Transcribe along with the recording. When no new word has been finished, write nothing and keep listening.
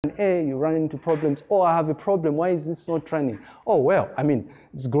an A, you run into problems. Oh, I have a problem. Why is this not running? Oh, well, I mean,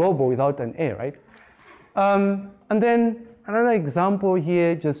 it's global without an A, right? And then another example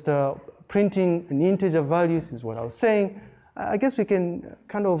here, just printing an integer values is what I was saying. I guess we can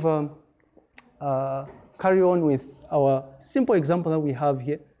kind of carry on with our simple example that we have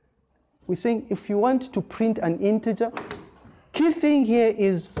here. We're saying if you want to print an integer, key thing here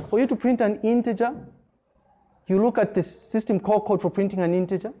is for you to print an integer, you look at the system code for printing an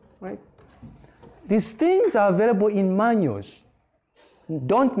integer, right? These things are available in manuals.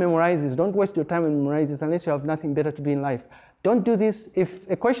 Don't memorize this. Don't waste your time and memorize this unless you have nothing better to do in life. Don't do this. If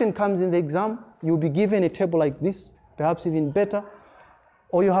a question comes in the exam, you'll be given a table like this, perhaps even better.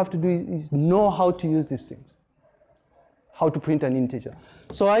 All you have to do is know how to use these things, how to print an integer.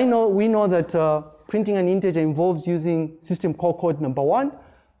 So we know that printing an integer involves using system code number 1.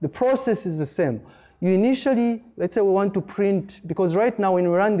 The process is the same. You initially, let's say we want to print, because right now when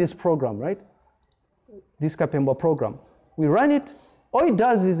we run this program, right, this Kapemba program, we run it, all it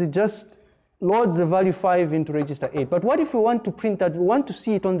does is it just loads the value 5 into register 8. But what if we want to print that, we want to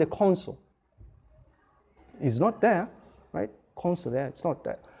see it on the console? It's not there, right? Console there, it's not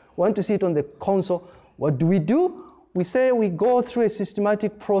there. We want to see it on the console. What do? We say we go through a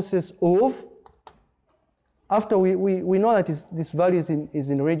systematic process of, after we know that this value is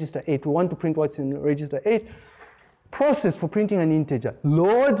in register 8, we want to print what's in register 8. Process for printing an integer.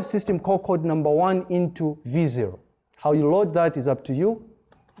 Load system code number 1 into V0. How you load that is up to you.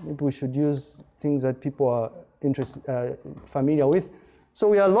 Maybe we should use things that people are familiar with. So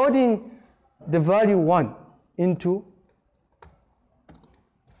we are loading the value 1 into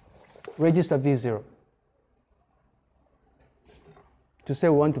register V0 to say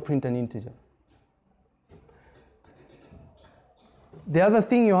we want to print an integer. The other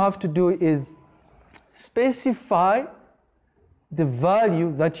thing you have to do is specify the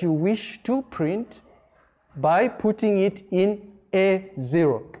value that you wish to print by putting it in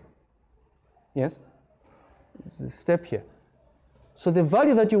A0. Yes? This is a step here. So the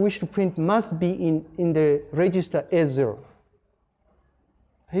value that you wish to print must be in the register A0.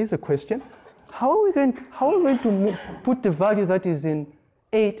 Here's a question. How are we going to put the value that is in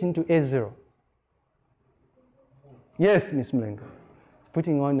 8 into A0? Yes, Miss Mlenga.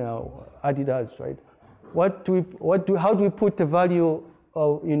 Putting on Adidas, right? How do we put the value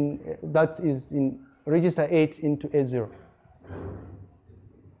that is in register 8 into A0?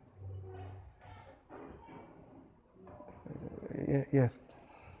 Yes.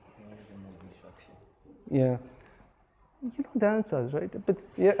 Yeah. You know the answers, right? But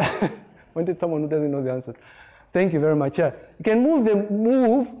yeah, wanted someone who doesn't know the answers. Thank you very much. Yeah. You can move the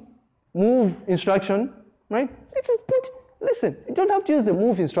move instruction, right? Listen, you don't have to use the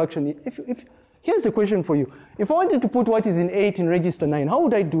move instruction. Here's a question for you. If I wanted to put what is in 8 in register 9, how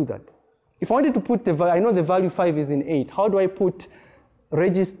would I do that? If I wanted to put I know the value 5 is in 8. How do I put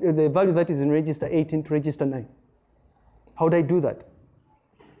the value that is in register 8 into register 9? How would I do that?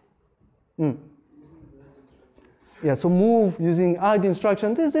 Yeah, so move using add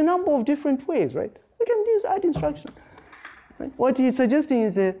instruction. There's a number of different ways, right? We can use add instruction. Right? What he's suggesting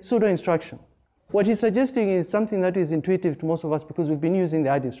is a pseudo instruction. What he's suggesting is something that is intuitive to most of us because we've been using the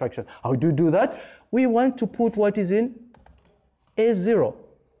add instruction. How do you do that? We want to put what is in A0.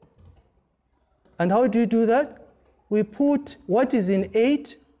 And how do you do that? We put what is in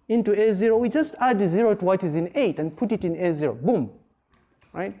 8 into A0. We just add the 0 to what is in 8 and put it in A0. Boom.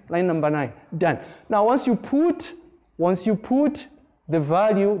 Right? Line number 9. Done. Now once you put the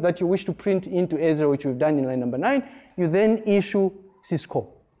value that you wish to print into A0, which we've done in line number 9, you then issue syscall.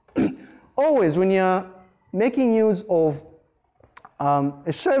 Always when you're making use of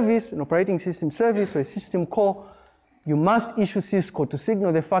a service, an operating system service or a system call, you must issue syscall to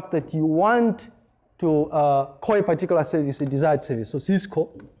signal the fact that you want to call a particular service, a desired service. So syscall.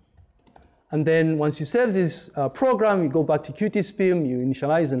 And then once you save this program, you go back to QtSpim, you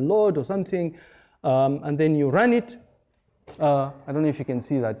initialize and load or something, and then you run it. I don't know if you can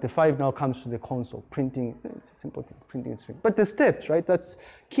see that. The 5 now comes to the console, printing. It's a simple thing, printing a string. But the steps, right? That's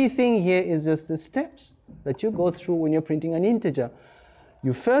key thing here is just the steps that you go through when you're printing an integer.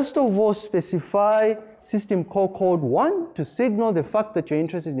 You first of all specify system code 1 to signal the fact that you're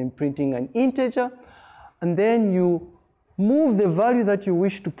interested in printing an integer, and then you move the value that you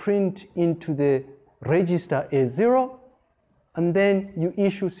wish to print into the register A0, and then you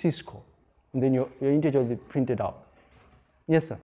issue syscall, and then your integer will be printed out. Yes, sir.